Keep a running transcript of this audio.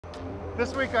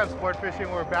This week on Sport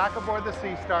Fishing, we're back aboard the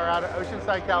Sea Star out of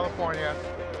Oceanside, California.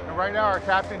 And right now our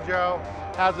Captain Joe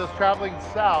has us traveling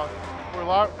south. We're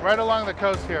right along the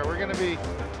coast here. We're gonna be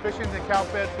fishing the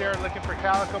kelp beds here, looking for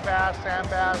calico bass, sand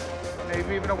bass,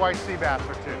 maybe even a white sea bass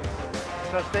or two.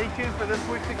 So stay tuned for this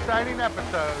week's exciting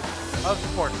episode of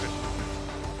Sport Fishing.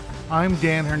 I'm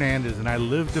Dan Hernandez and I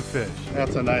live to fish.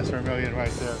 That's a nice vermilion right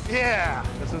there. Yeah,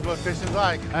 this is what fishing's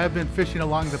like. I have been fishing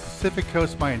along the Pacific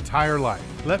coast my entire life.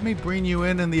 Let me bring you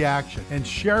in the action and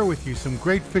share with you some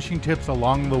great fishing tips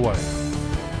along the way.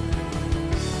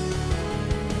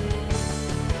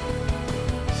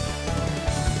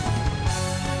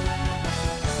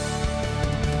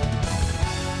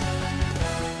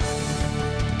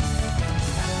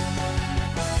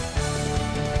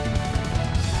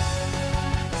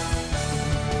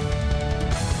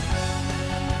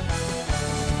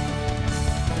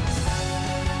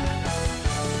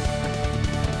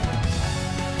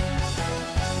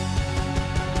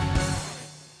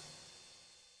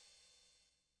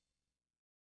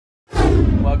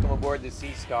 Welcome aboard the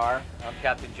Sea Star. I'm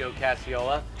Captain Joe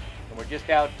Cassiola, and we're just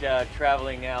out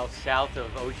traveling now south of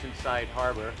Oceanside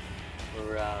Harbor.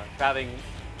 We're traveling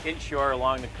inshore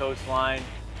along the coastline,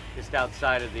 just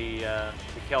outside of the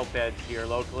kelp beds here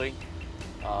locally.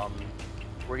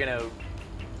 We're going to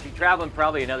be traveling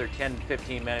probably another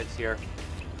 10-15 minutes here,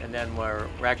 and then we're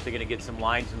actually going to get some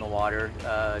lines in the water.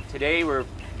 Today we're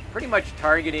pretty much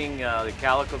targeting the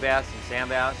calico bass and sand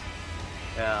bass.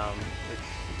 It's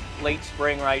late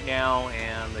spring right now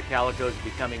and the calico is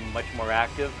becoming much more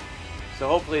active, so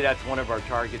hopefully that's one of our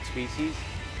target species.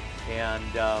 And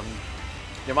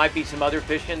there might be some other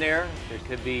fish in there. There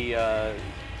could be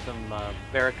some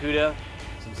barracuda,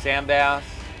 some sand bass.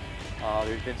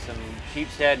 There's been some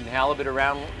sheep's head and halibut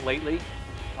around lately,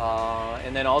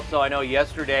 and then also I know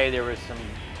yesterday there was some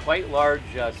quite large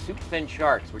soup fin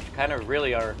sharks, which kind of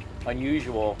really are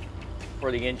unusual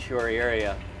for the inshore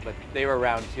area, but they were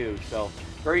around too. So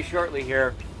very shortly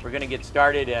here, we're going to get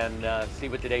started and see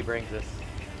what the day brings us.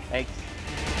 Thanks.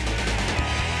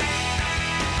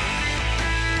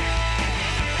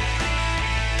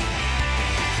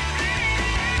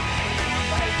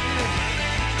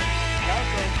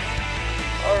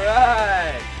 All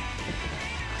right,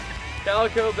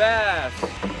 calico bass.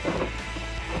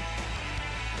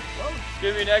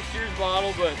 Give me next year's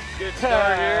model, but good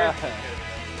start here.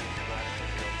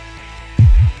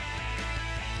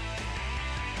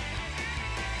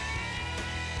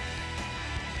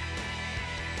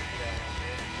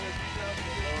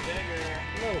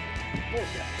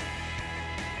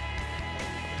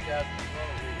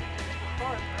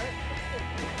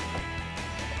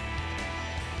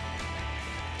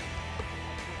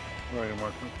 Ready,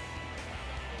 Mark.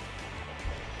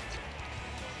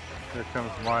 Here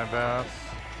comes my bass.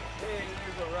 Hey,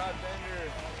 there's a rod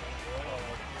bender.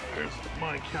 There's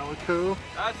my calico.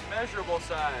 That's measurable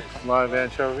size. Live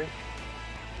anchovy.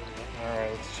 All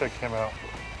right, let's check him out.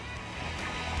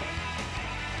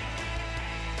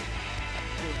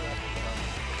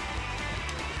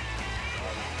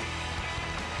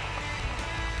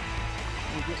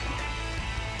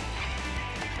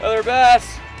 Another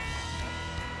bass.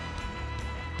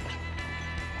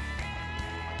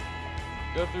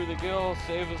 Go through the gill,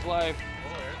 save his life.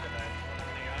 Oh, there's a nice one on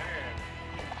the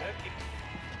iron.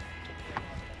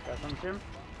 Got some, Tim?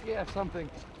 Yeah, something.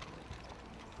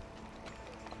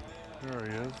 There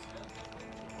he is.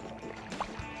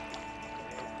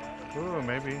 Ooh,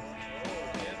 maybe.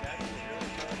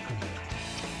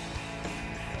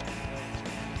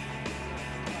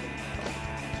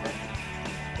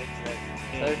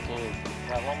 13.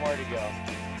 Got one more to go.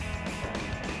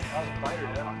 That was a fighter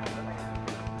down.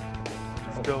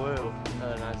 Still is.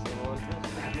 Another nice little one.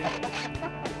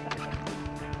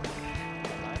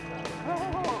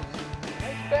 Oh,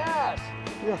 nice bass.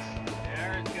 Yes.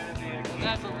 There's gonna be a key.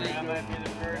 That's a leader. That might be the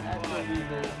first one.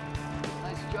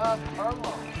 Nice job,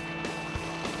 Carlo.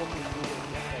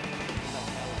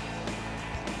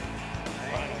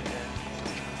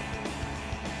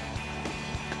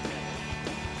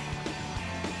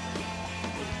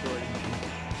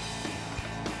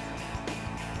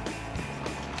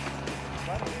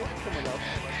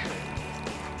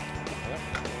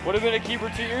 Would have been a keeper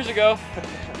 2 years ago.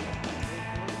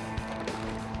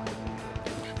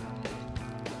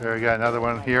 There, we got another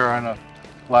one here on a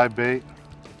live bait.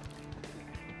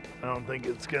 I don't think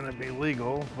it's gonna be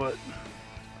legal, but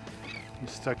he's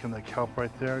stuck in the kelp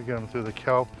right there. Get him through the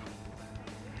kelp.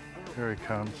 Here he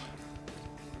comes.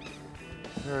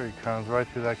 There he comes, right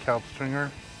through that kelp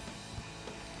stringer.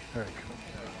 There he comes.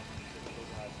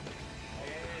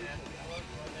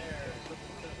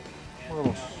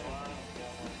 Little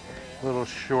Little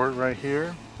short right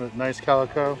here, but nice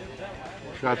calico.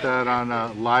 Got that on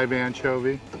a live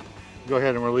anchovy. Go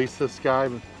ahead and release this guy.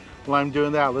 But while I'm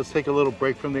doing that, let's take a little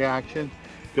break from the action,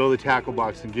 go to the tackle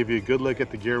box and give you a good look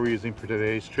at the gear we're using for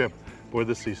today's trip aboard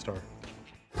the Sea Star.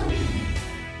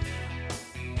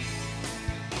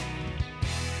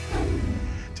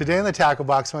 Today in the tackle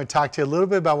box, I'm going to talk to you a little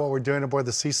bit about what we're doing aboard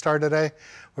the Sea Star today.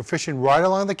 We're fishing right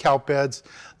along the kelp beds,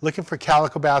 looking for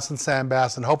calico bass and sand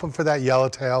bass and hoping for that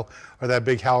yellowtail or that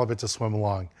big halibut to swim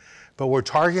along. But we're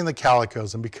targeting the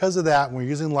calicos, and because of that, when we're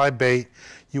using live bait,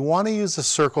 you want to use a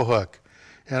circle hook.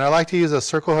 And I like to use a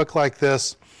circle hook like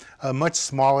this, a much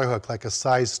smaller hook, like a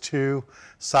size 2,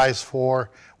 size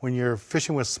 4, when you're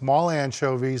fishing with small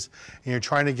anchovies and you're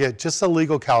trying to get just a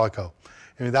legal calico.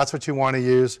 I mean, that's what you want to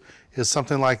use, is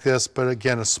something like this, but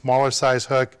again, a smaller size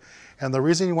hook. And the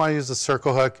reason you want to use a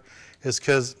circle hook is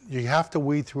because you have to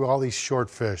weed through all these short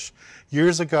fish.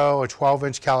 Years ago, a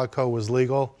 12-inch calico was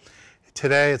legal.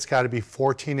 Today, it's got to be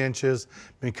 14 inches.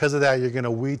 Because of that, you're going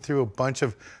to weed through a bunch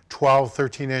of 12,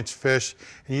 13-inch fish,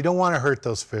 and you don't want to hurt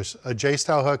those fish. A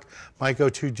J-style hook might go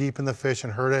too deep in the fish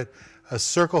and hurt it. A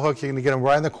circle hook, you're going to get them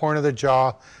right in the corner of the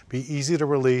jaw, be easy to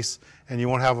release, and you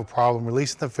won't have a problem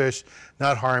releasing the fish,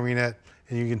 not harming it,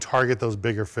 and you can target those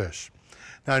bigger fish.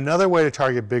 Now, another way to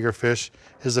target bigger fish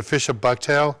is to fish a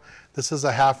bucktail. This is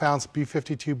a 1/2 ounce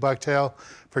B52 bucktail.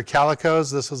 For calicos,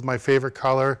 this is my favorite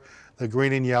color, the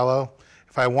green and yellow.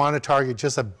 If I want to target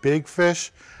just a big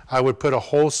fish, I would put a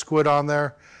whole squid on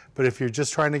there. But if you're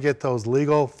just trying to get those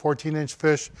legal 14-inch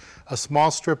fish, a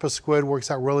small strip of squid works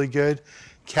out really good.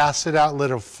 Cast it out, let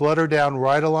it flutter down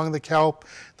right along the kelp.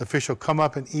 The fish will come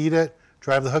up and eat it,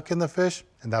 drive the hook in the fish,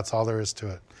 and that's all there is to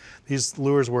it. These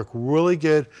lures work really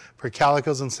good for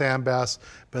calicos and sand bass,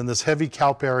 but in this heavy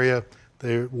kelp area,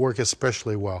 they work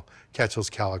especially well, catch those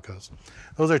calicos.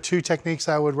 Those are 2 techniques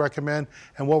I would recommend,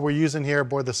 and what we're using here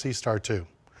aboard the Sea Star too.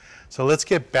 So let's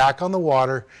get back on the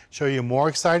water, show you more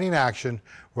exciting action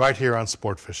right here on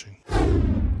Sport Fishing. Is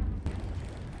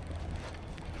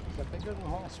that bigger than the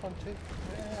last one too?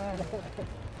 Yeah.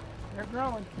 They're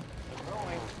growing. They're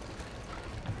growing.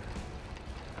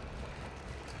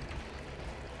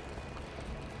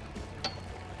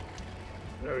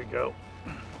 There we go.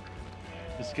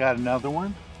 Just got another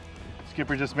one.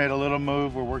 Skipper just made a little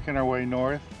move. We're working our way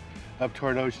north up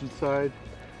toward Oceanside.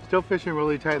 Still fishing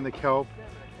really tight in the kelp.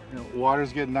 You know,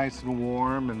 water's getting nice and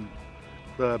warm and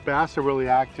the bass are really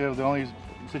active. The only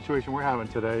situation we're having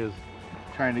today is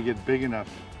trying to get big enough,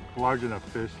 large enough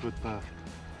fish with the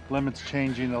limits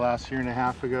changing the last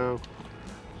 1.5 years ago.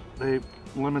 The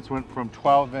limits went from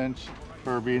 12-inch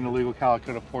for being a legal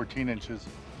calico to 14 inches.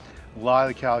 A lot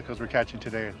of the calicos we're catching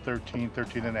today are 13,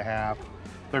 13 and a half,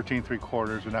 13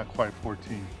 3/4, but not quite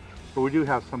 14. But we do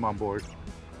have some on board.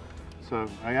 So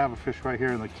I have a fish right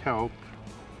here in the kelp.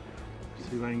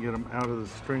 See if I can get him out of the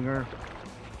stringer.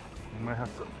 I might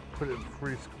have to put it in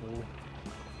free school.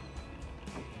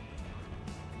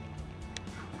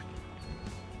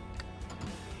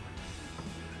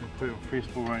 I'll put it in free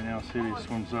school right now, see if he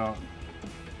swims out.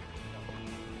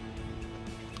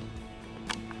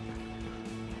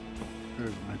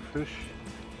 There's my fish.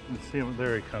 Let's see him.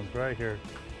 There he comes, right here.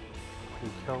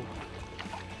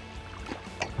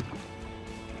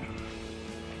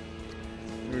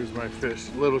 There's my fish.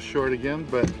 A little short again,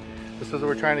 but this is what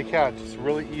we're trying to catch. It's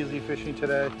really easy fishing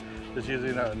today. Just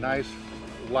using a nice,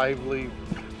 lively,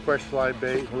 fresh fly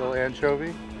bait, a little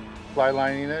anchovy, fly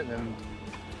lining it, and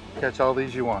catch all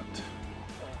these you want.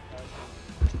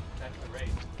 That's the race.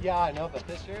 Yeah, I know, but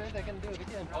this year they're going to do it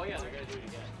again. Oh yeah, they're going to do it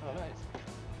again. Oh, nice.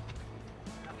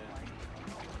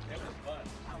 It was fun.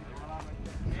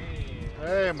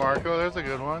 Hey, Marco, there's a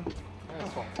good one.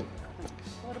 That's one.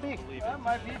 What a big. That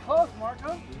might be close,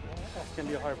 Marco. That's going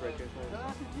to be a heartbreaker.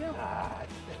 Ah,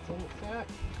 it's in the sack.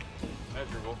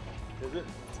 Measurable. Is it?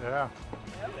 Yeah.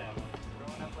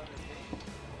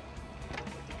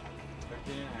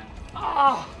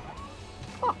 Ah!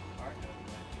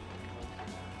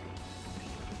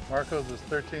 Marco's is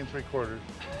 13 3/4. Oh,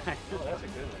 that's a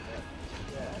good one.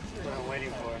 Yeah, that's what I'm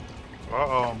waiting for.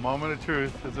 Uh-oh, moment of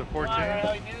truth. Is it 14? Come on,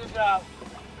 Riley, do the job.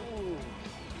 Ooh.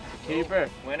 Keeper.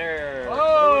 Winner.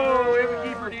 Oh, we have a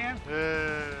keeper, Dan.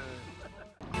 Yeah.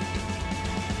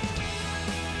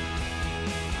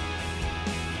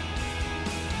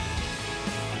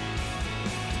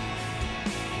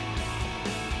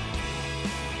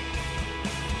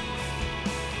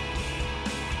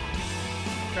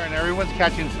 And everyone's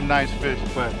catching some nice fish,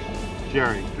 but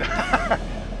Jerry.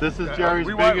 This is Jerry's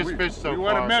biggest fish so far. We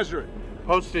want to measure it.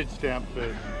 Postage stamp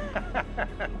fish.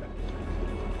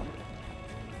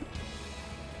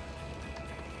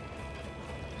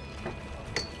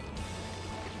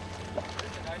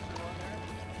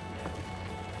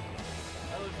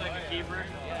 keeper?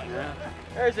 Yeah.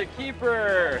 There's a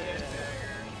keeper.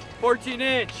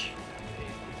 14-inch.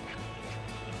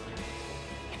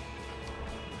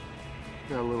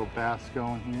 Got a little bass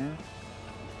going here.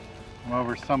 I'm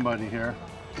over somebody here.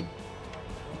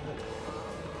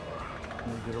 Let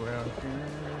me get around here.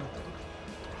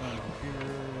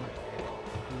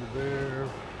 Through there.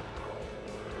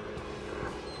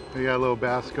 We got a little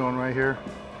bass going right here.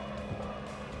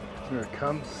 Here it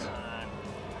comes.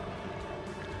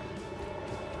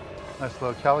 Nice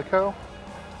little calico.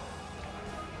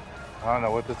 I don't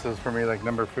know what this is for me, like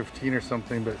number 15 or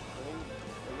something, but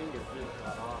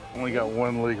only got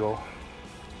one legal.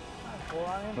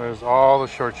 There's all the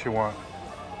shorts you want.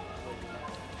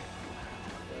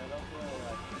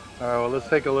 All right, well, let's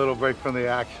take a little break from the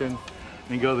action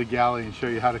and go to the galley and show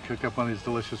you how to cook up on these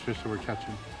delicious fish that we're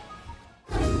catching.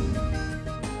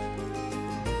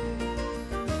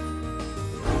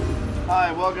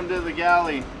 Hi, welcome to the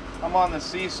galley. I'm on the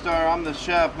Sea Star. I'm the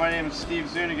chef. My name is Steve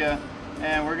Zuniga,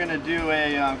 and we're gonna do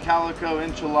a calico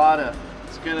enchilada.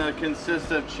 It's gonna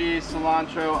consist of cheese,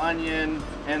 cilantro, onion,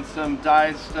 and some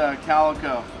diced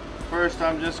calico. First,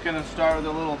 I'm just gonna start with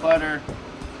a little butter.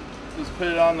 Just put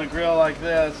it on the grill like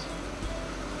this.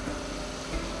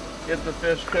 Get the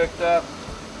fish cooked up.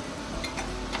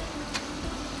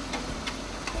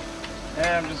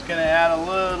 And I'm just gonna add a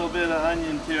little bit of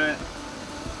onion to it,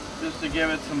 just to give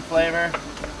it some flavor.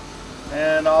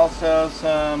 And also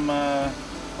some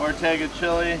Ortega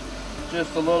chili,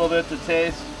 just a little bit to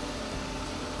taste.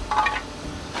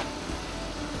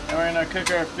 And we're gonna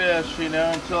cook our fish, you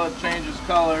know, until it changes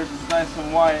colors. It's nice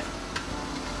and white.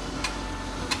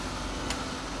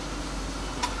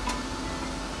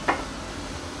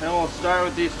 And we'll start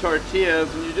with these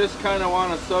tortillas, and you just kind of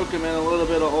want to soak them in a little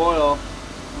bit of oil.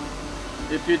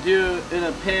 If you do in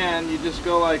a pan, you just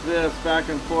go like this, back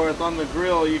and forth. On the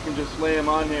grill, you can just lay them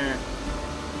on here.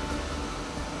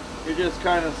 You just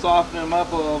kind of soften them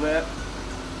up a little bit.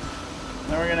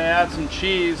 Then we're going to add some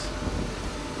cheese.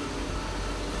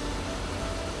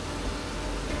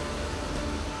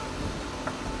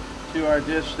 To our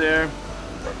dish there.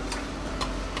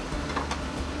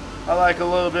 I like a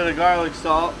little bit of garlic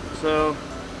salt, so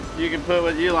you can put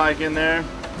what you like in there.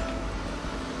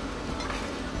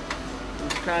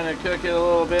 Just kind of cook it a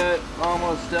little bit,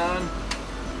 almost done.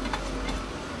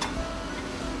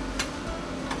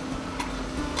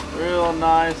 Real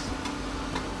nice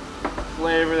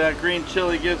flavor. That green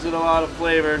chili gives it a lot of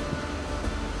flavor.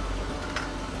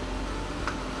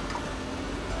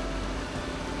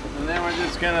 And then we're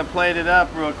just gonna plate it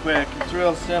up real quick. It's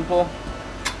real simple.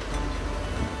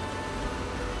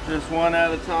 Just one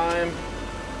at a time.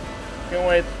 Can't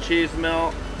wait the cheese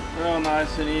melt. Real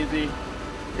nice and easy.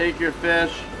 Take your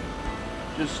fish,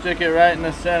 just stick it right in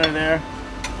the center there.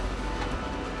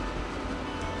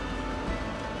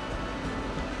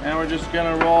 And we're just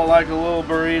gonna roll like a little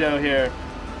burrito here.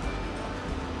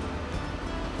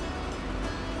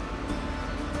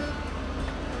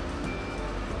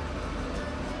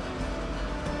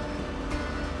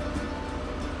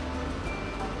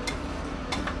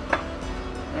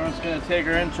 And we're just gonna take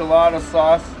our enchilada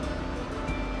sauce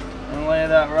and lay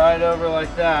that right over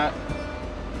like that.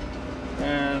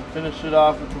 And finish it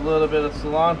off with a little bit of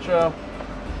cilantro.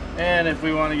 And if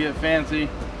we want to get fancy,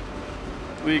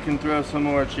 we can throw some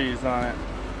more cheese on it.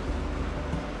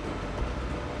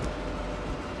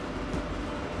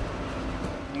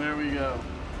 And there we go.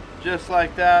 Just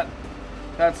like that.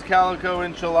 That's calico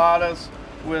enchiladas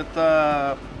with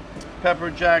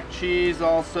pepper jack cheese,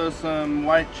 also some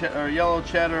white or yellow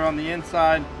cheddar on the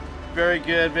inside. Very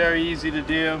good, very easy to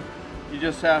do. You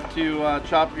just have to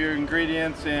chop your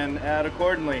ingredients and add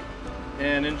accordingly.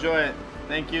 And enjoy it.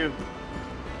 Thank you.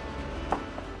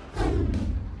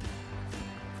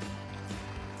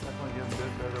 Definitely getting a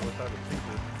bit better without a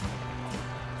tinker.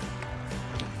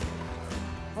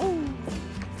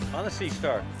 On the Sea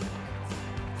Star.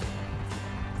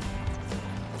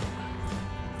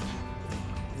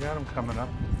 You got them coming up.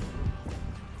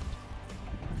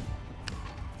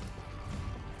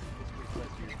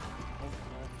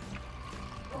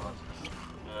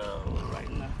 Right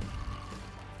in there.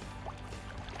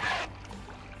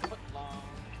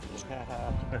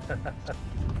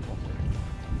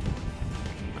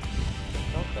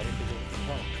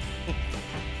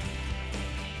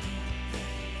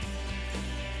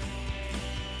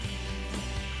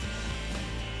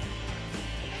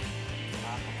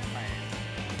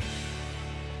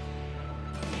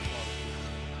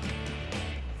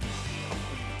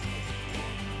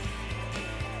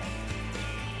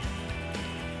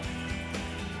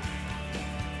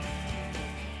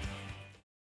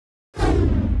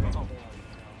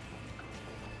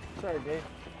 Sorry, Dave.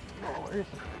 No worries.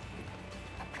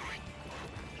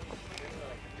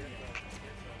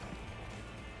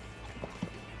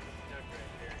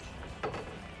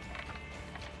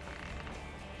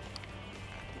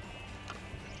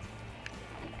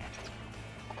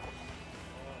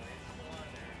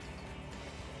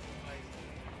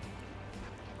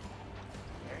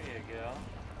 There you go.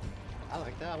 I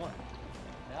like that one.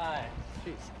 Nice.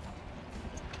 Jeez.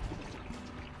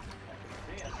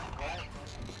 See ya.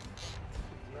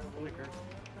 Flicker.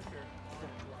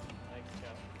 Thanks,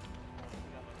 Joe.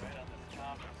 Coming right on the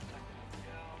top.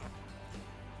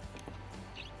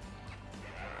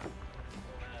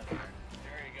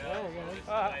 There you go. There you go. This is a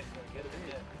nice one. Get it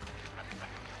in.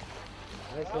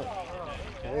 Nice one.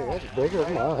 Hey, that's bigger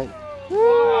than mine.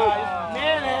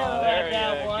 Manhandled There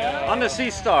that you one. go. On the Sea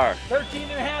Star, 13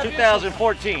 and a half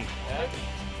 2014.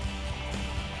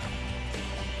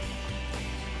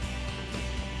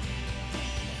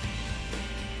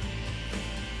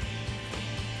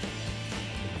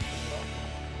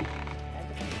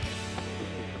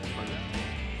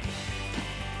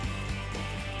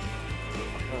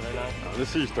 On the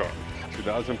Sea Star,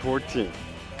 2014.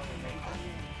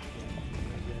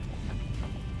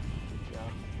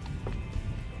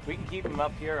 We can keep them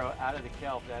up here out of the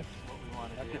kelp. That's what we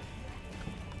want to do.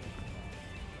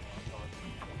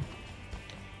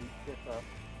 Tip up.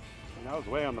 And that was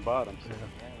way on the bottom. So. Yeah, you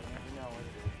never know what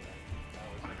it is. That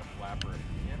was like a flapper.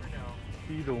 You never know.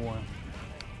 Either one.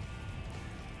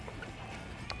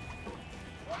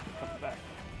 Back.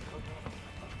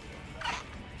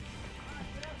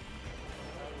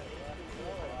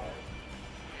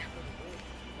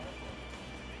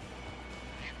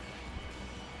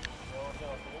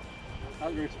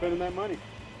 How's you spending that money?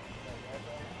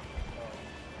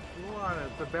 Come on,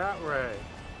 it's a bat ray.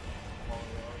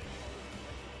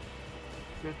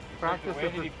 Good practice. The way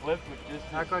With that he it. flipped with just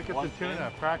Act this like it's one a tuna.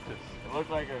 fin. Practice. It looked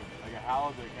like a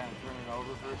halibut kind of turning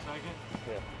over for a second.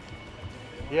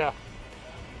 Yeah.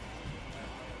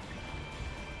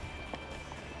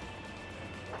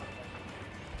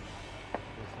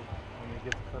 When you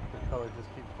get to cut the color, just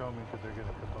keep filming because they're going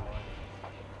to put the line.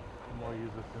 And we'll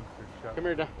use this insert shot. Come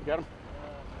here, Don. You got him?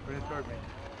 Bring it toward me.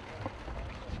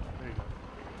 There you go.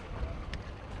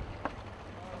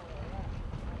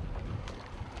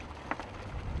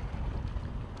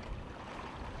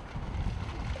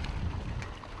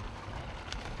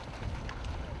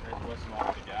 Listen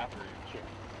off the gap or you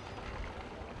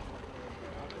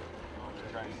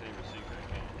try and save a secret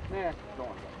again. Yeah, go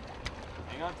on.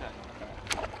 Hang on tight.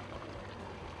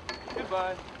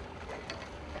 Goodbye.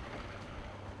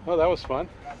 Oh, that was fun.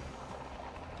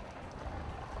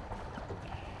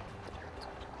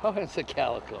 Oh, it's a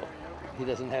calico. He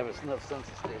doesn't have enough sense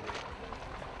of stability.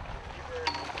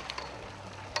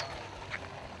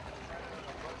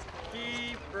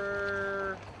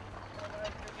 Keeper.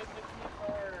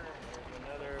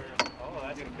 Another. Oh,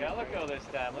 that's a calico this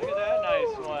time. Look at that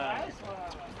nice one.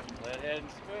 Let head and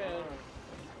squid.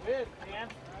 Squid, man.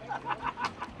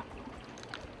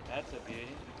 That's a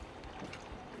beauty.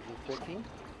 Is it 15?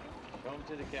 Show him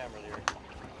to the camera there.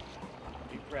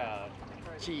 Be proud.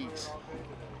 Jeez.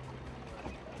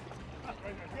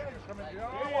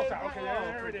 Okay,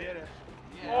 there it is.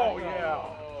 Oh, yeah.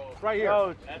 Right here.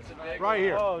 Oh, That's a big Right one.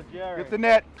 here. oh, Jerry. Get the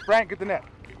net. Frank, get the net.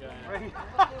 Right here.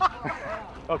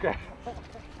 Okay.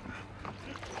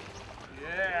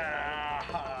 Yeah.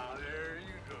 There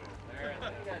you go.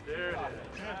 There it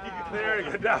is. There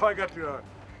you go. Now I got you.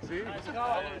 See?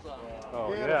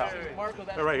 Oh, yeah. Marco,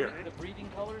 that's They're right here. the breeding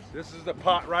colors? This is the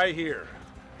pot right here.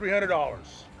 $300.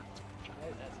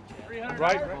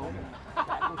 Right?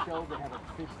 Calico show, they have a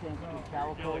fish tank with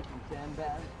calicos and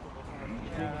sandbags.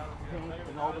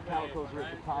 And all the calicos are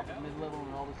at the top and mid-level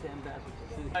and all the sandbags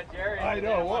are at the Jerry. I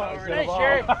know, it was. Hey,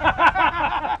 Sherry.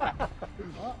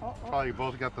 Probably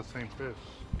both got the same fish.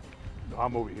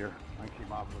 I'm over here. I keep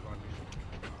off with on me.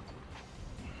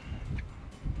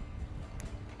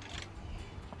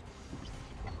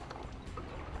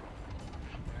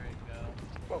 There you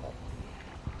go.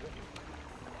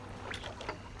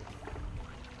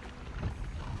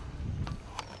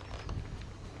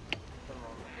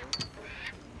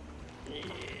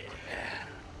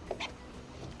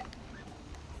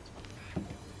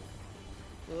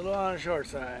 A little on the short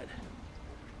side,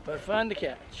 but fun to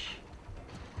catch.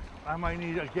 I might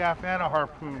need a gaff and a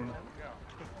harpoon.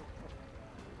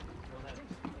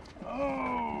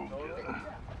 Oh.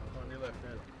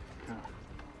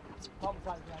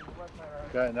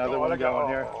 Got another one going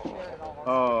here.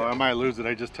 Oh, I might lose it.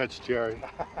 I just touched Jerry.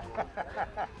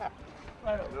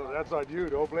 No, that's on you.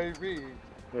 Don't blame me.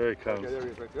 There he comes. Okay, there he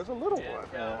is. There's a little one. Yes,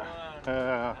 got one.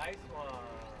 Yeah. Nice one.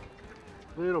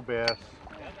 Little bass.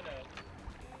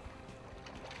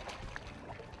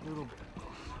 Little.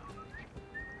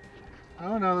 I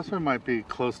don't know, this one might be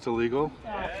close to legal.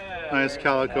 Yeah. Nice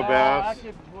calico bass.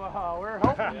 Wow, we're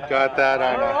hoping. Got that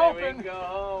on All right, we can go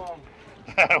home.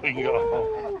 we can go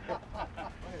home.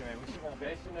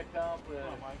 Mission accomplished.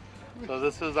 So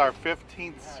this is our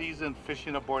 15th season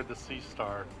fishing aboard the Sea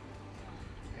Star,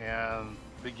 and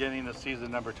beginning of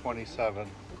season number 27.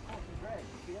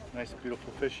 Nice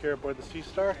beautiful fish here aboard the Sea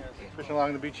Star. Fishing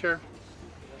along the beach here.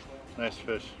 Nice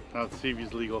fish. Now let's see if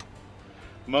he's legal.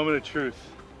 Moment of truth.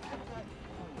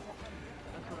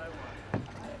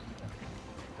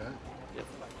 Okay.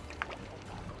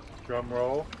 Drum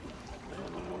roll.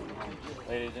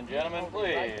 Ladies and gentlemen,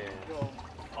 please.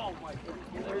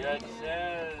 The judge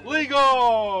says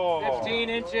Legal! 15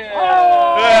 inches.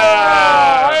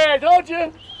 Yeah! Hey, I told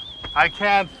you. I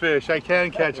can fish. I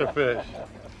can catch a fish.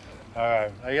 All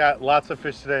right, I got lots of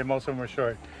fish today. Most of them are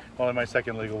short. Only my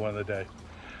second legal one of the day.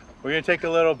 We're gonna take a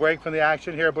little break from the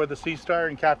action here aboard the Sea Star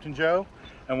and Captain Joe.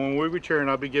 And when we return,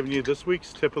 I'll be giving you this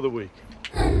week's tip of the week.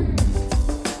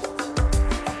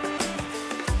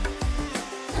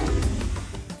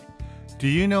 Do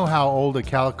you know how old a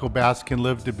calico bass can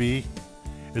live to be?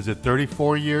 Is it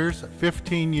 34 years,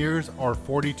 15 years, or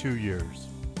 42 years?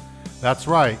 That's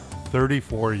right,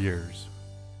 34 years.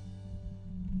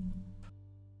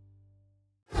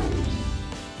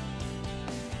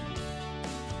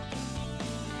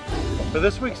 For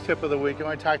this week's tip of the week, I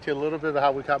want to talk to you a little bit about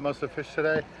how we caught most of the fish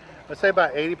today. Let's say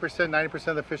about 80%, 90%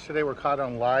 of the fish today were caught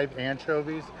on live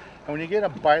anchovies. And when you get a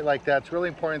bite like that, it's really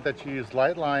important that you use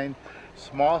light line,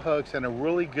 small hooks, and a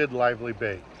really good lively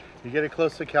bait. You get it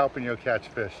close to kelp and you'll catch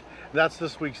fish. And that's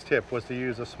this week's tip, was to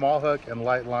use a small hook and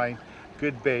light line,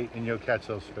 good bait, and you'll catch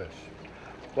those fish.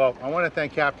 Well, I want to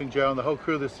thank Captain Joe and the whole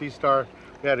crew of the Sea Star.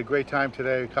 We had a great time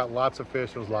today. We caught lots of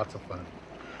fish. It was lots of fun.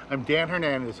 I'm Dan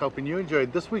Hernandez, hoping you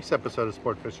enjoyed this week's episode of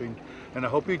Sport Fishing, and I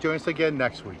hope you join us again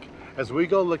next week as we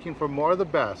go looking for more of the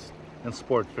best in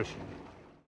sport fishing.